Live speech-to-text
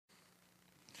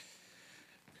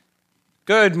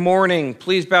Good morning.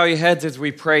 Please bow your heads as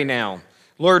we pray now.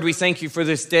 Lord, we thank you for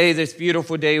this day, this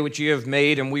beautiful day which you have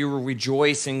made, and we will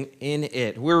rejoice in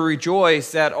it. We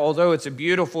rejoice that although it's a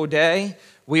beautiful day,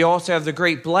 we also have the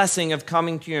great blessing of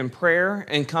coming to you in prayer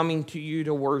and coming to you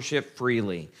to worship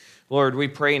freely. Lord, we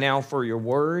pray now for your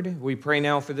word. We pray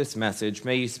now for this message.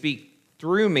 May you speak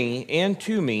through me and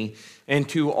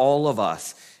to all of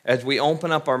us as we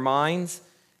open up our minds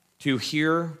to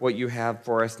hear what you have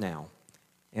for us now.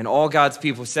 And all God's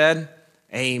people said,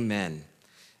 amen.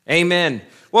 Amen.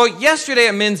 Well, yesterday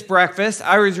at men's breakfast,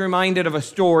 I was reminded of a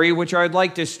story which I'd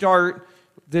like to start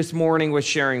this morning with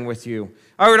sharing with you.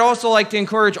 I would also like to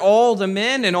encourage all the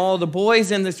men and all the boys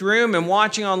in this room and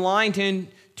watching online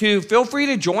to feel free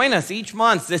to join us each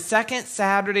month, the second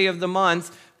Saturday of the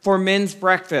month, for men's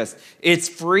breakfast. It's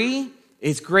free,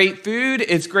 it's great food,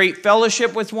 it's great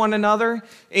fellowship with one another,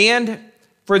 and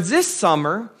for this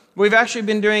summer, we've actually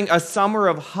been doing a summer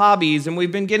of hobbies, and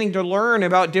we've been getting to learn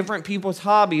about different people's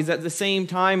hobbies at the same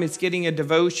time as getting a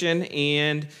devotion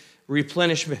and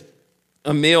replenishment,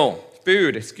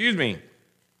 food.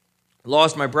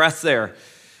 Lost my breath there.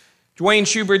 Dwayne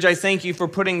Shoebridge, I thank you for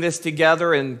putting this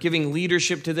together and giving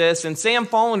leadership to this. And Sam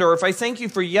Follendorf, I thank you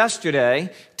for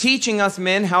yesterday teaching us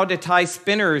men how to tie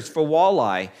spinners for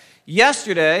walleye.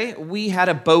 Yesterday, we had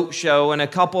a boat show, and a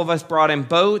couple of us brought in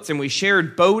boats, and we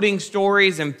shared boating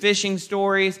stories and fishing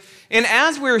stories. And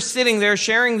as we were sitting there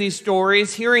sharing these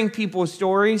stories, hearing people's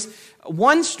stories,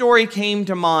 one story came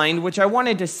to mind, which I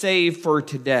wanted to save for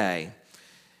today.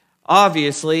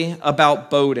 Obviously,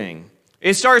 about boating.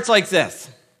 It starts like this.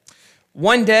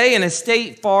 One day in a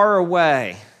state far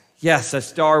away, yes, a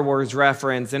Star Wars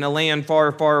reference, in a land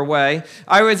far, far away,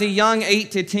 I was a young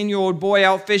 8 to 10-year-old boy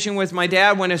out fishing with my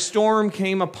dad when a storm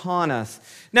came upon us.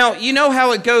 Now, you know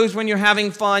how it goes when you're having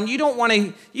fun. You don't want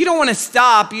to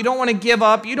stop, you don't want to give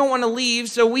up, you don't want to leave,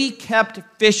 so we kept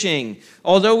fishing.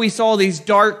 Although we saw these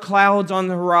dark clouds on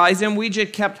the horizon, we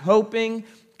just kept hoping,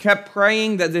 kept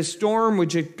praying that this storm would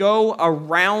just go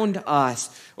around us,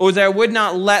 or that it would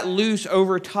not let loose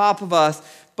over top of us.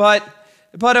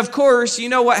 But of course, you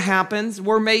know what happens.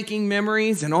 We're making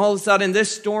memories, and all of a sudden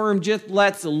this storm just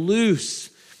lets loose.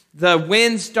 The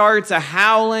wind starts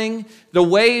howling, the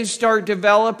waves start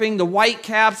developing, the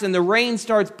whitecaps and the rain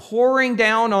starts pouring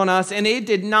down on us, and it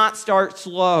did not start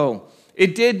slow.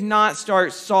 It did not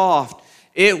start soft.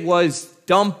 It was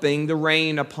dumping the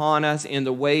rain upon us, and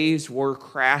the waves were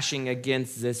crashing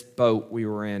against this boat we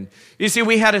were in. You see,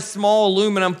 we had a small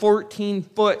aluminum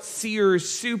 14-foot Sears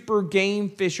Super Game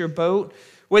Fisher boat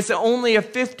with only a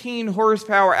 15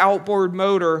 horsepower outboard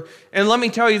motor. And let me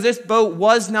tell you, this boat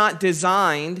was not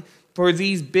designed for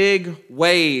these big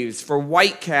waves, for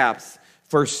whitecaps,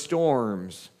 for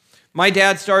storms. My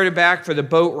dad started back for the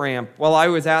boat ramp while I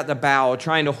was at the bow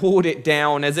trying to hold it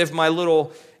down as if my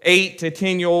little 8 to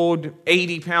 10-year-old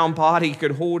 80-pound body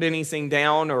could hold anything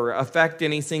down or affect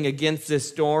anything against this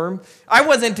storm. I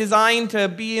wasn't designed to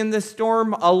be in this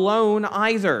storm alone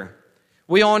either.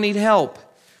 We all need help.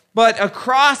 But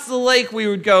across the lake we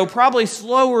would go, probably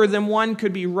slower than one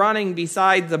could be running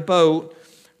beside the boat,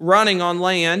 running on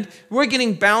land. We're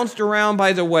getting bounced around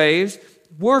by the waves.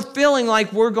 We're feeling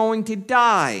like we're going to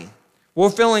die.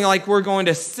 We're feeling like we're going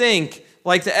to sink,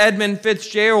 like the Edmund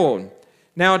Fitzgerald.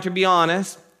 Now, to be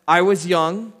honest, I was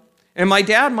young, and my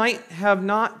dad might have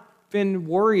not been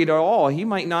worried at all. He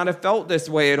might not have felt this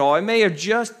way at all. It may have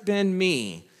just been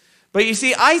me. But you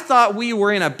see, I thought we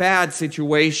were in a bad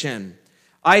situation.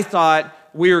 I thought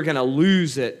we were going to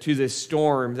lose it to this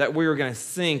storm, that we were going to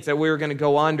sink, that we were going to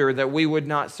go under, that we would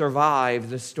not survive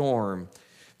the storm.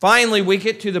 Finally, we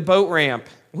get to the boat ramp.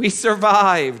 We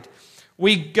survived.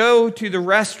 We go to the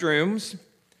restrooms,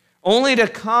 only to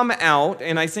come out,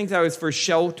 and I think that was for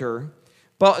shelter,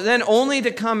 but then only to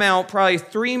come out probably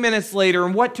 3 minutes later,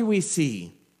 and what do we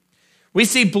see? We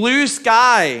see blue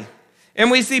sky, and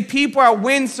we see people out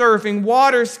windsurfing,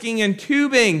 water skiing, and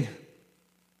tubing.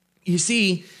 You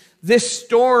see, this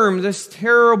storm, this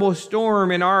terrible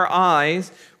storm in our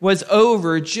eyes, was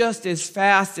over just as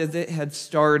fast as it had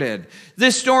started.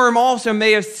 This storm also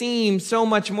may have seemed so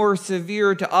much more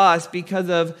severe to us because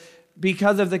of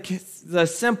the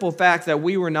simple fact that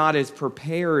we were not as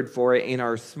prepared for it in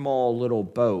our small little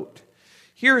boat.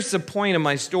 Here's the point of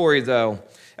my story, though.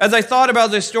 As I thought about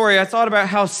this story, I thought about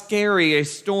how scary a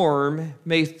storm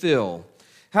may feel,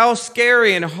 how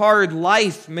scary and hard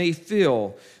life may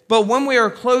feel. But when we are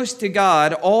close to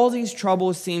God, all these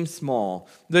troubles seem small.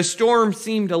 The storm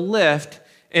seemed to lift,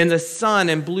 and the sun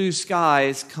and blue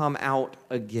skies come out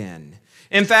again.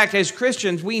 In fact, as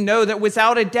Christians, we know that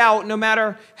without a doubt, no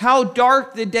matter how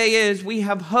dark the day is, we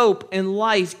have hope and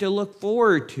life to look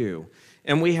forward to.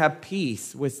 and we have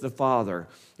peace with the Father.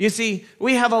 You see,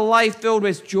 we have a life filled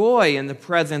with joy in the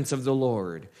presence of the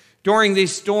Lord. During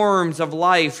these storms of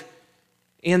life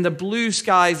and the blue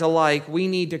skies alike, we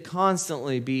need to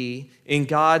constantly be in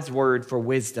God's word for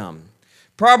wisdom.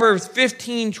 Proverbs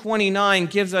 15:29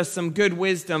 gives us some good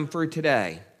wisdom for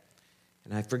today.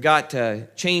 And I forgot to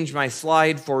change my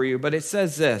slide for you, but it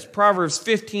says this, Proverbs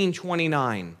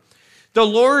 15:29. The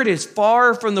Lord is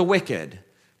far from the wicked,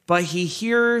 but he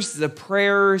hears the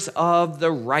prayers of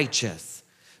the righteous.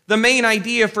 The main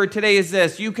idea for today is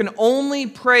this: you can only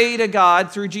pray to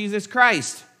God through Jesus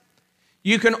Christ.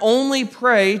 You can only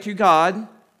pray to God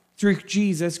through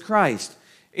Jesus Christ.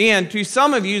 And to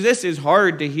some of you, this is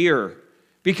hard to hear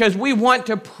because we want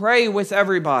to pray with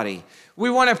everybody. We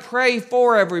want to pray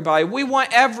for everybody. We want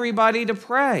everybody to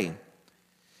pray.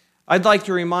 I'd like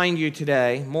to remind you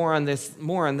today, more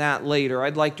on that later.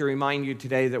 I'd like to remind you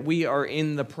today that we are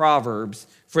in the Proverbs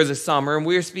for the summer, and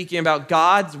we're speaking about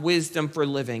God's wisdom for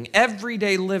living,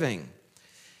 everyday living.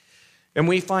 And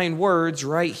we find words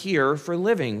right here for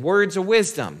living, words of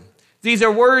wisdom. These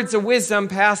are words of wisdom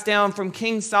passed down from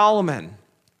King Solomon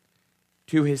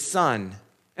to his son,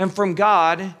 and from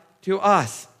God to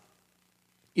us.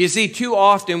 You see, too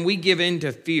often we give in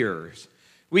to fears.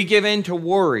 We give in to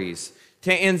worries,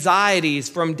 to anxieties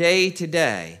from day to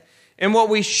day. And what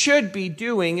we should be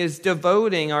doing is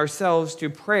devoting ourselves to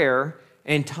prayer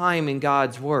and time in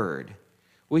God's word.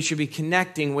 We should be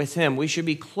connecting with him. We should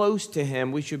be close to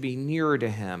him. We should be near to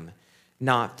him,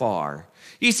 not far.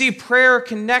 You see, prayer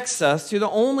connects us to the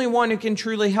only one who can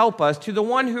truly help us, to the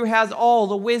one who has all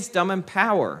the wisdom and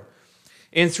power.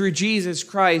 And through Jesus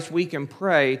Christ, we can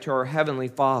pray to our Heavenly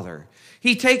Father.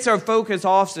 He takes our focus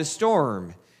off the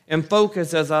storm and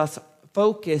focuses us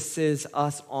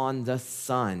on the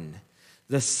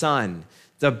sun,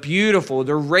 the beautiful,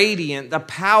 the radiant, the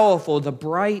powerful, the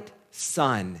bright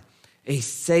sun, a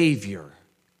Savior,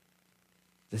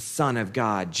 the Son of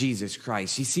God, Jesus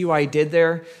Christ. You see what I did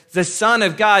there? The Son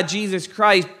of God, Jesus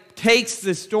Christ, takes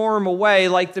the storm away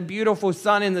like the beautiful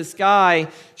sun in the sky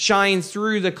shines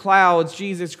through the clouds.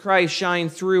 Jesus Christ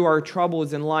shines through our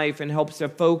troubles in life and helps to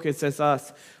focus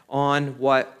us on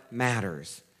what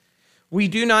matters. We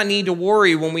do not need to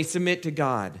worry when we submit to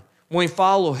God, when we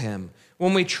follow him,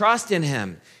 when we trust in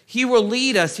him. He will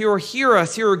lead us, he will hear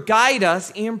us, he will guide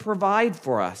us and provide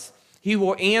for us. He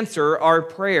will answer our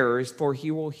prayers, for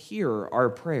he will hear our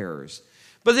prayers.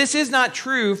 But this is not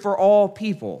true for all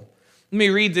people. Let me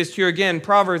read this to you again.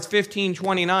 Proverbs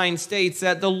 15:29 states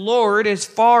that the Lord is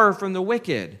far from the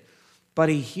wicked, but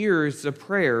he hears the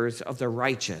prayers of the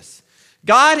righteous.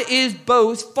 God is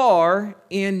both far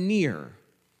and near.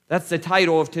 That's the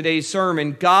title of today's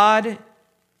sermon. God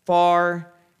far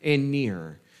and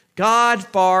near. God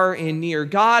far and near.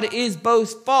 God is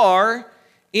both far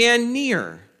and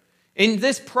near. And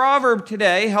this proverb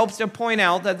today helps to point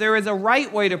out that there is a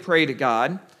right way to pray to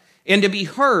God and to be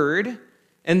heard,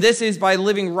 and this is by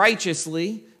living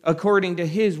righteously according to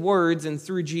his words and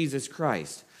through Jesus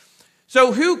Christ.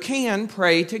 So who can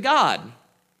pray to God?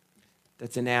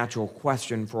 That's a natural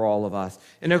question for all of us.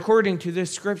 And according to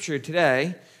this scripture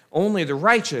today, only the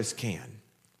righteous can.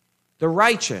 The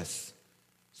righteous.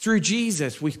 Through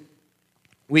Jesus,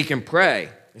 we can pray.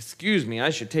 Excuse me, I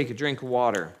should take a drink of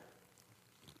water.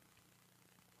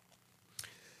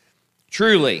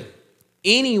 Truly,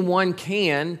 anyone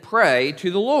can pray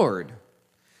to the Lord.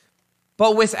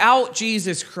 But without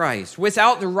Jesus Christ,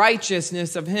 without the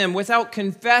righteousness of him, without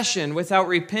confession, without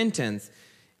repentance,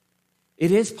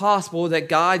 it is possible that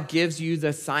God gives you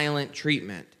the silent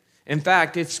treatment. In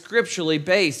fact, it's scripturally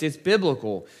based, it's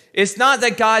biblical. It's not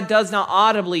that God does not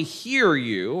audibly hear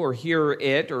you or hear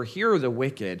it or hear the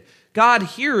wicked. God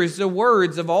hears the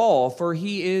words of all, for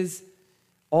he is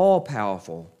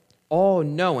all-powerful,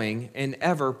 all-knowing, and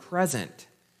ever-present.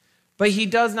 But he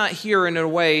does not hear in a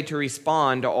way to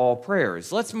respond to all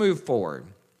prayers. Let's move forward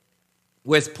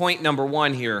with point number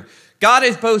 1 here. God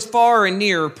is both far and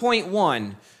near. Point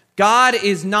 1, God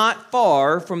is not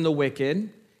far from the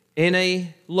wicked in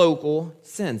a local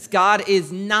sense. God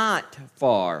is not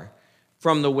far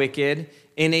from the wicked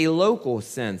in a local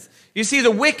sense. You see,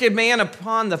 the wicked man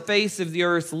upon the face of the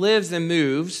earth lives and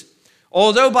moves,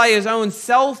 although by his own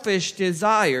selfish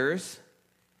desires,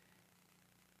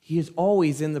 he is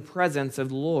always in the presence of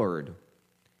the Lord.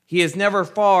 He is never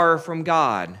far from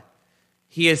God.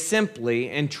 He is simply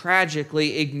and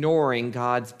tragically ignoring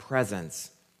God's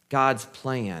presence, God's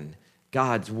plan,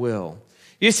 God's will.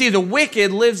 You see, the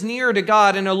wicked lives near to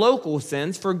God in a local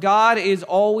sense, for God is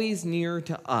always near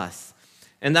to us.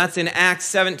 and that's in Acts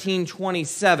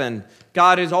 17:27.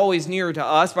 God is always near to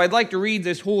us. But I'd like to read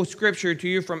this whole scripture to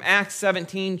you from Acts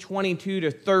 17:22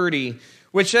 to 30,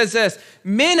 which says this: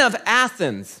 Men of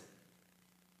Athens,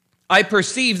 I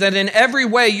perceive that in every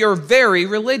way you're very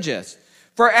religious.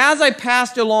 For as I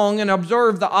passed along and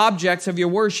observed the objects of your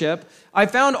worship, I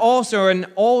found also an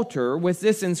altar with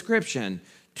this inscription,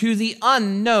 to the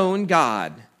unknown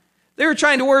God. They were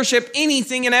trying to worship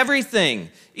anything and everything,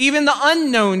 even the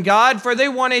unknown God, for they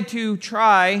wanted to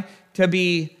try to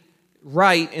be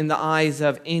right in the eyes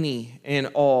of any and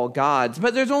all gods.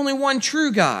 But there's only one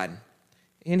true God.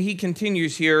 And he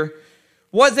continues here,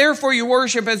 what therefore you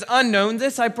worship as unknown,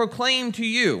 this I proclaim to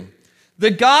you.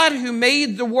 The God who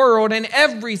made the world and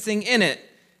everything in it,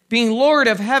 being Lord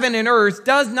of heaven and earth,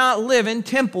 does not live in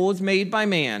temples made by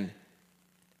man.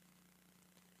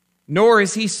 Nor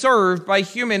is he served by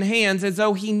human hands as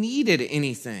though he needed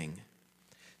anything,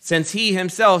 since he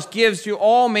himself gives to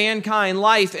all mankind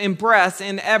life and breath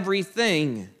and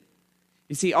everything.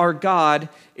 You see, our God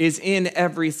is in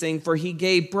everything, for he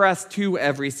gave breath to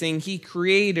everything. He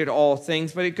created all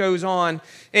things, but it goes on.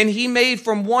 And he made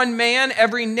from one man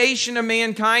every nation of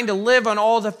mankind to live on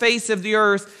all the face of the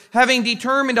earth, having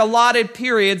determined allotted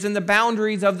periods and the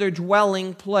boundaries of their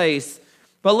dwelling place.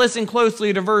 But listen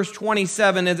closely to verse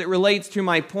 27 as it relates to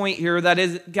my point here, that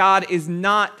is, God is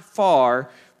not far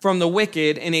from the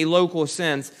wicked in a local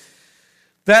sense,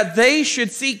 that they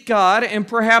should seek God and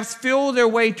perhaps feel their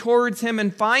way towards him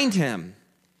and find him.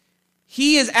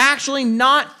 He is actually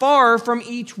not far from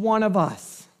each one of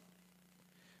us.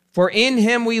 For in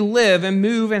him we live and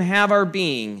move and have our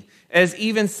being, as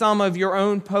even some of your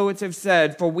own poets have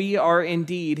said, for we are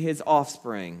indeed his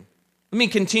offspring. Let me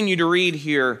continue to read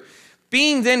here.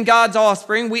 Being then God's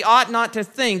offspring, we ought not to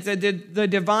think that the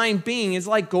divine being is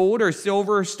like gold or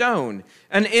silver or stone,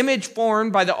 an image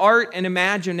formed by the art and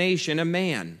imagination of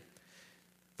man.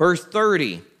 Verse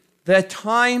 30, the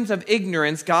times of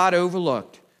ignorance God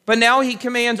overlooked, but now he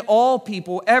commands all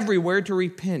people everywhere to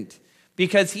repent,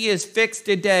 because he has fixed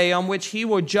a day on which he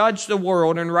will judge the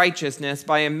world in righteousness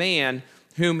by a man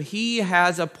whom he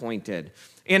has appointed.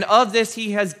 And of this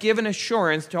he has given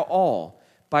assurance to all,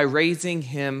 by raising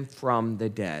him from the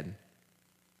dead.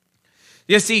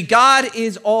 You see, God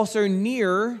is also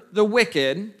near the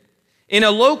wicked in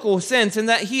a local sense, in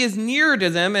that he is near to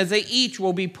them as they each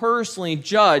will be personally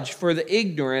judged for the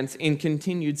ignorance and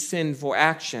continued sinful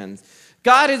actions.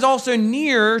 God is also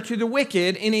near to the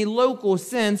wicked in a local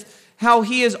sense, how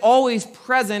he is always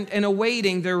present and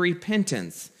awaiting their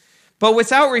repentance. But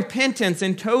without repentance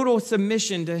and total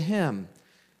submission to him,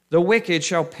 the wicked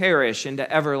shall perish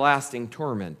into everlasting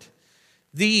torment.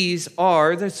 These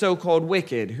are the so-called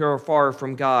wicked who are far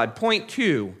from God. Point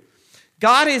 2,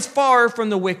 God is far from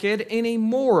the wicked in a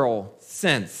moral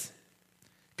sense.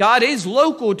 God is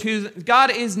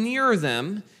near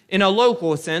them in a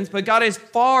local sense, but God is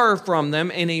far from them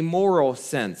in a moral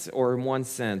sense, or in one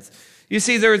sense. You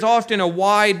see, there is often a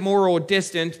wide moral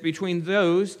distance between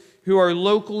those who are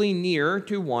locally near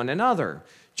to one another.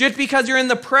 Just because you're in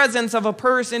the presence of a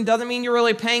person doesn't mean you're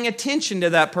really paying attention to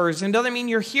that person, doesn't mean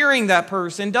you're hearing that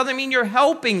person, doesn't mean you're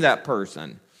helping that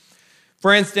person.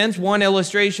 For instance, one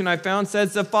illustration I found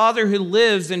says the father who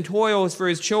lives and toils for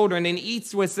his children and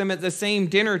eats with them at the same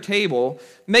dinner table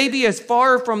may be as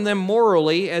far from them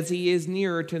morally as he is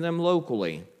nearer to them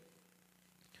locally.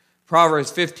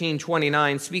 Proverbs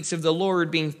 15:29 speaks of the Lord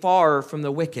being far from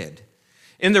the wicked.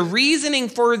 And the reasoning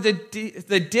for the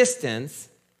distance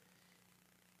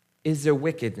is their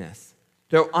wickedness,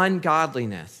 their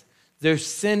ungodliness, their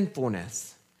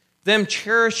sinfulness, them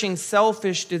cherishing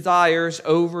selfish desires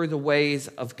over the ways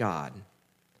of God,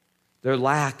 their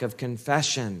lack of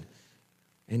confession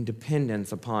and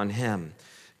dependence upon him.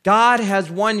 God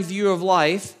has one view of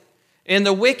life, and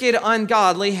the wicked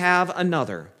ungodly have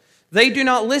another. They do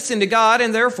not listen to God,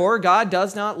 and therefore God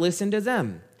does not listen to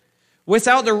them.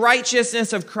 Without the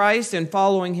righteousness of Christ and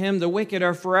following him, the wicked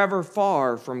are forever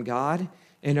far from God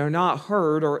and are not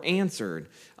heard or answered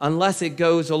unless it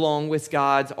goes along with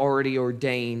God's already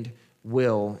ordained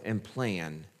will and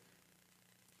plan.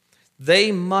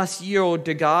 They must yield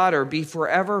to God or be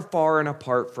forever far and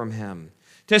apart from him.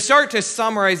 To start to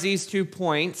summarize these 2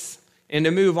 points and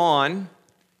to move on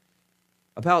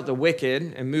about the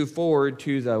wicked and move forward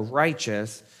to the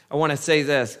righteous, I want to say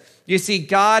this. You see,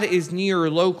 God is near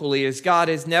locally as God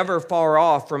is never far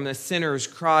off from the sinner's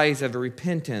cries of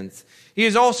repentance. He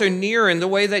is also near in the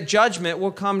way that judgment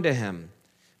will come to him.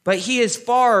 But he is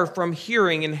far from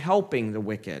hearing and helping the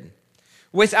wicked.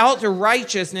 Without the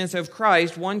righteousness of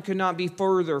Christ, one could not be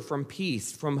further from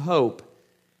peace, from hope,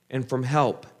 and from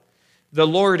help. The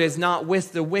Lord is not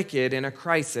with the wicked in a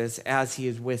crisis as he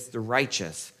is with the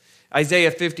righteous.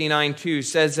 Isaiah 59:2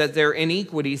 says that their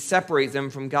iniquities separate them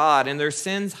from God, and their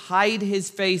sins hide his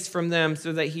face from them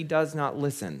so that he does not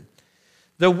listen.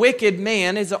 The wicked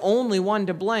man is the only one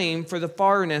to blame for the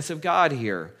farness of God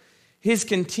here. His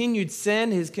continued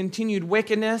sin, his continued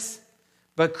wickedness,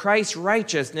 but Christ's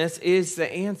righteousness is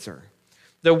the answer.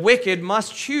 The wicked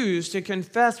must choose to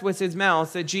confess with his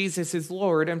mouth that Jesus is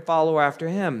Lord and follow after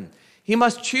him. He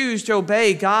must choose to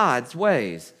obey God's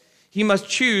ways. He must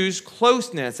choose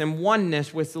closeness and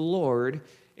oneness with the Lord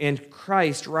and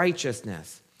Christ's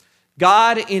righteousness.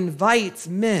 God invites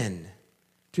men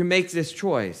to make this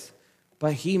choice,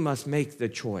 but he must make the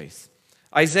choice.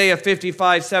 Isaiah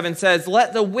 55:7 says,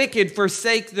 "Let the wicked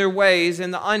forsake their ways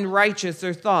and the unrighteous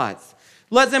their thoughts.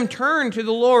 Let them turn to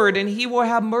the Lord, and he will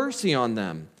have mercy on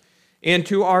them, and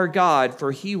to our God,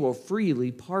 for he will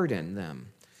freely pardon them."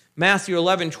 Matthew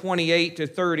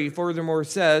 11:28-30 furthermore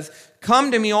says,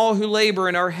 "Come to me, all who labor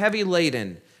and are heavy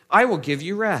laden. I will give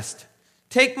you rest.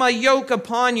 Take my yoke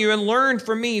upon you and learn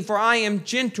from me, for I am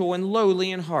gentle and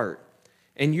lowly in heart,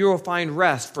 and you will find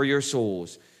rest for your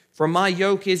souls. For my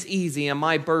yoke is easy and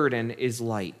my burden is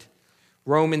light."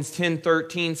 Romans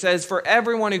 10:13 says, "For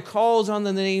everyone who calls on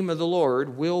the name of the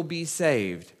Lord will be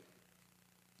saved."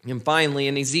 And finally,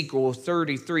 in Ezekiel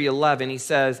 33:11, he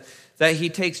says that he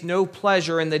takes no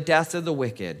pleasure in the death of the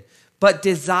wicked, but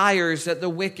desires that the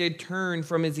wicked turn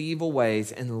from his evil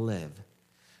ways and live.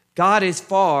 God is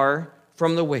far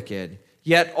from the wicked,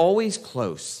 yet always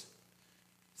close.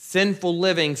 Sinful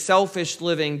living, selfish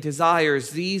living,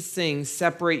 desires, these things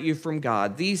separate you from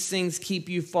God. These things keep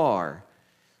you far.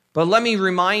 But let me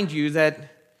remind you that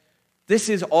this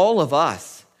is all of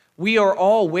us. We are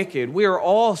all wicked. We are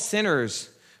all sinners.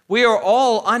 We are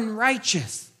all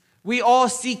unrighteous. We all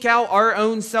seek out our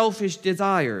own selfish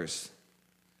desires.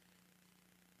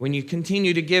 When you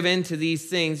continue to give in to these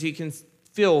things, you can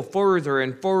feel further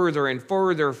and further and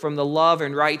further from the love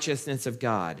and righteousness of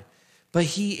God. But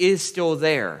he is still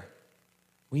there.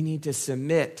 We need to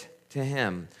submit to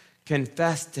him,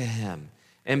 confess to him,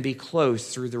 and be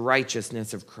close through the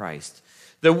righteousness of Christ.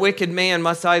 The wicked man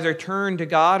must either turn to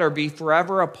God or be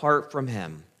forever apart from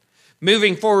him.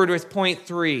 Moving forward with point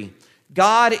 3,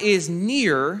 God is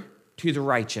near to the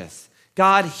righteous.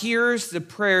 God hears the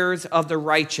prayers of the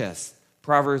righteous.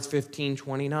 Proverbs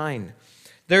 15:29.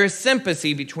 There is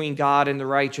sympathy between God and the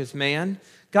righteous man.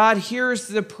 God hears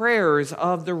the prayers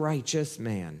of the righteous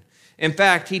man. In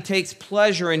fact, he takes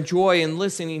pleasure and joy in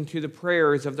listening to the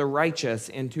prayers of the righteous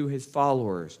and to his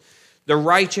followers. The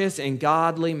righteous and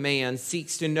godly man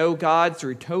seeks to know God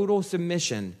through total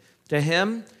submission to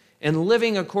him and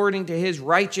living according to his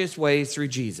righteous ways through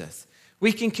Jesus.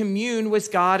 We can commune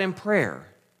with God in prayer.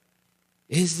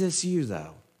 Is this you,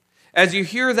 though? As you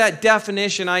hear that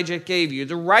definition I just gave you,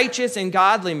 the righteous and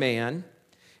godly man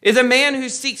is a man who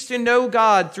seeks to know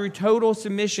God through total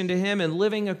submission to him and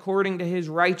living according to his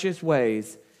righteous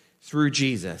ways through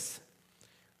Jesus.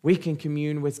 We can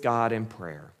commune with God in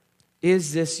prayer.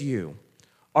 Is this you?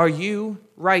 Are you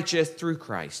righteous through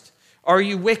Christ? Are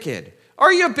you wicked?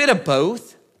 Are you a bit of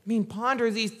both? Ponder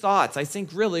these thoughts. I think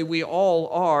really we all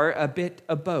are a bit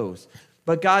of both.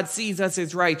 But God sees us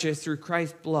as righteous through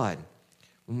Christ's blood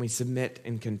when we submit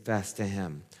and confess to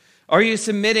him. Are you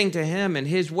submitting to him and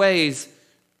his ways?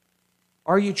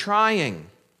 Are you trying?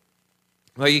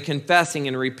 Are you confessing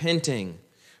and repenting?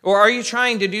 Or are you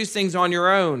trying to do things on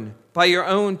your own, by your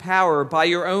own power, by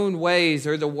your own ways,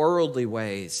 or the worldly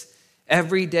ways?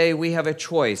 Every day we have a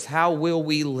choice. How will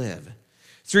we live?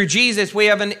 Through Jesus, we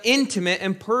have an intimate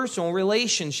and personal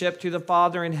relationship to the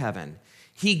Father in heaven.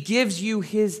 He gives you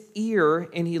his ear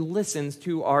and he listens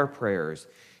to our prayers.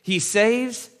 He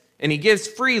saves and he gives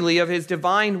freely of his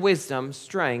divine wisdom,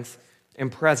 strength, and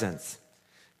presence.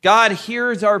 God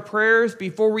hears our prayers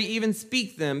before we even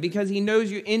speak them because he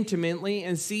knows you intimately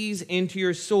and sees into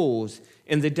your souls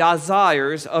and the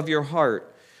desires of your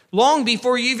heart, long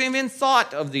before you've even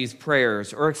thought of these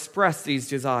prayers or expressed these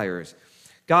desires.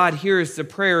 God hears the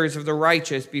prayers of the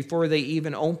righteous before they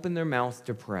even open their mouth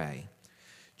to pray.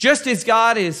 Just as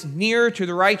God is near to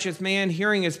the righteous man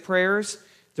hearing his prayers,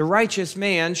 the righteous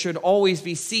man should always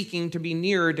be seeking to be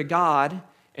nearer to God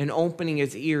and opening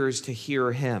his ears to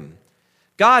hear him.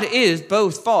 God is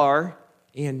both far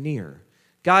and near.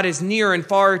 God is near and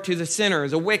far to the sinner,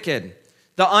 the wicked,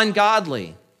 the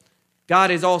ungodly.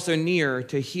 God is also near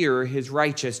to hear his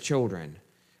righteous children.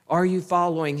 Are you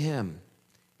following him?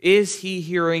 Is he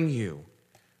hearing you?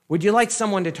 Would you like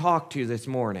someone to talk to this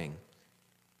morning?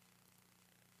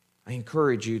 I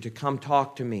encourage you to come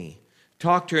talk to me.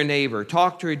 Talk to a neighbor,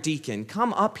 talk to a deacon.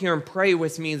 Come up here and pray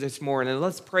with me this morning.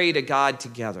 Let's pray to God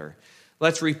together.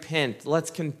 Let's repent.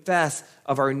 Let's confess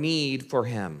of our need for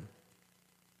him.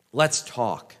 Let's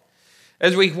talk.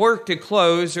 As we work to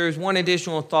close, there's one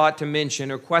additional thought to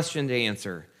mention or question to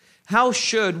answer. How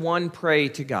should one pray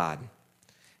to God?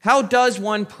 How does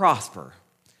one prosper?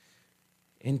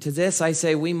 And to this I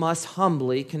say we must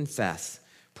humbly confess.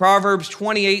 Proverbs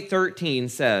 28:13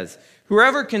 says,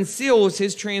 whoever conceals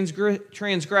his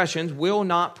transgressions will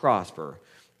not prosper,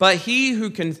 but he who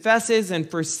confesses and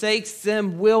forsakes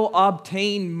them will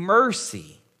obtain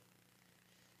mercy.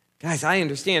 Guys, I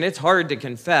understand it's hard to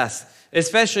confess,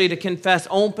 especially to confess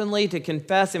openly, to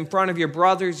confess in front of your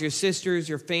brothers, your sisters,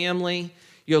 your family,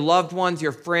 your loved ones,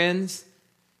 your friends.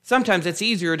 Sometimes it's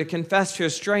easier to confess to a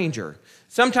stranger.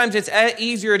 Sometimes it's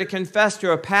easier to confess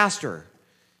to a pastor.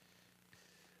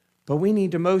 But we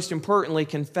need to most importantly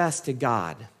confess to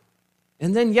God.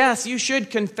 And then, yes, you should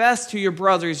confess to your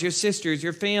brothers, your sisters,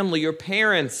 your family, your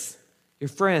parents, your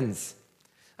friends.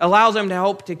 Allow them to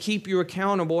help to keep you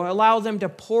accountable. Allow them to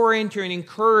pour into you and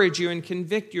encourage you and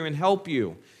convict you and help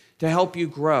you, to help you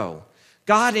grow.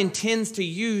 God intends to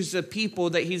use the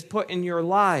people that he's put in your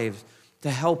lives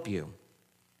to help you.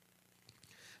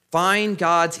 Find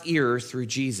God's ear through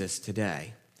Jesus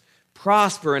today.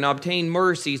 Prosper and obtain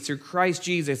mercy through Christ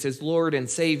Jesus as Lord and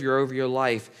Savior over your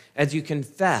life as you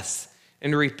confess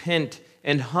and repent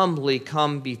and humbly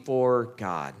come before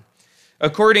God.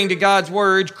 According to God's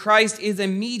word, Christ is a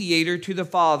mediator to the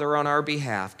Father on our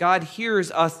behalf. God hears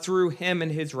us through him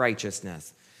and his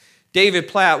righteousness. David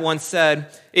Platt once said,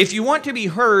 if you want to be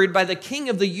heard by the King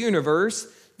of the universe,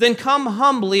 then come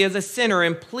humbly as a sinner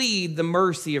and plead the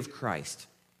mercy of Christ.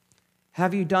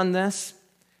 Have you done this?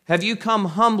 Have you come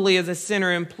humbly as a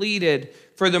sinner and pleaded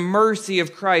for the mercy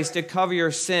of Christ to cover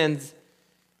your sins,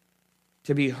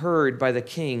 to be heard by the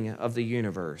King of the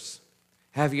universe?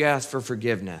 Have you asked for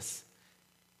forgiveness?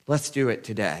 Let's do it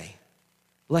today.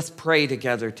 Let's pray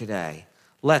together today.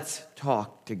 Let's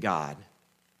talk to God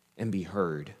and be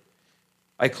heard.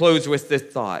 I close with this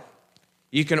thought.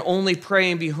 You can only pray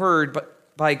and be heard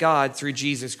by God through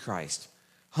Jesus Christ.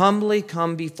 Humbly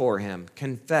come before him,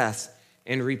 confess,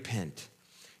 and repent.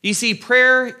 You see,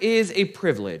 prayer is a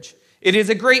privilege. It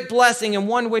is a great blessing and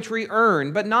one which we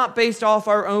earn, but not based off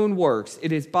our own works.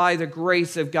 It is by the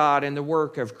grace of God and the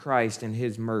work of Christ and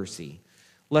his mercy.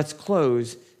 Let's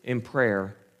close in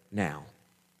prayer now.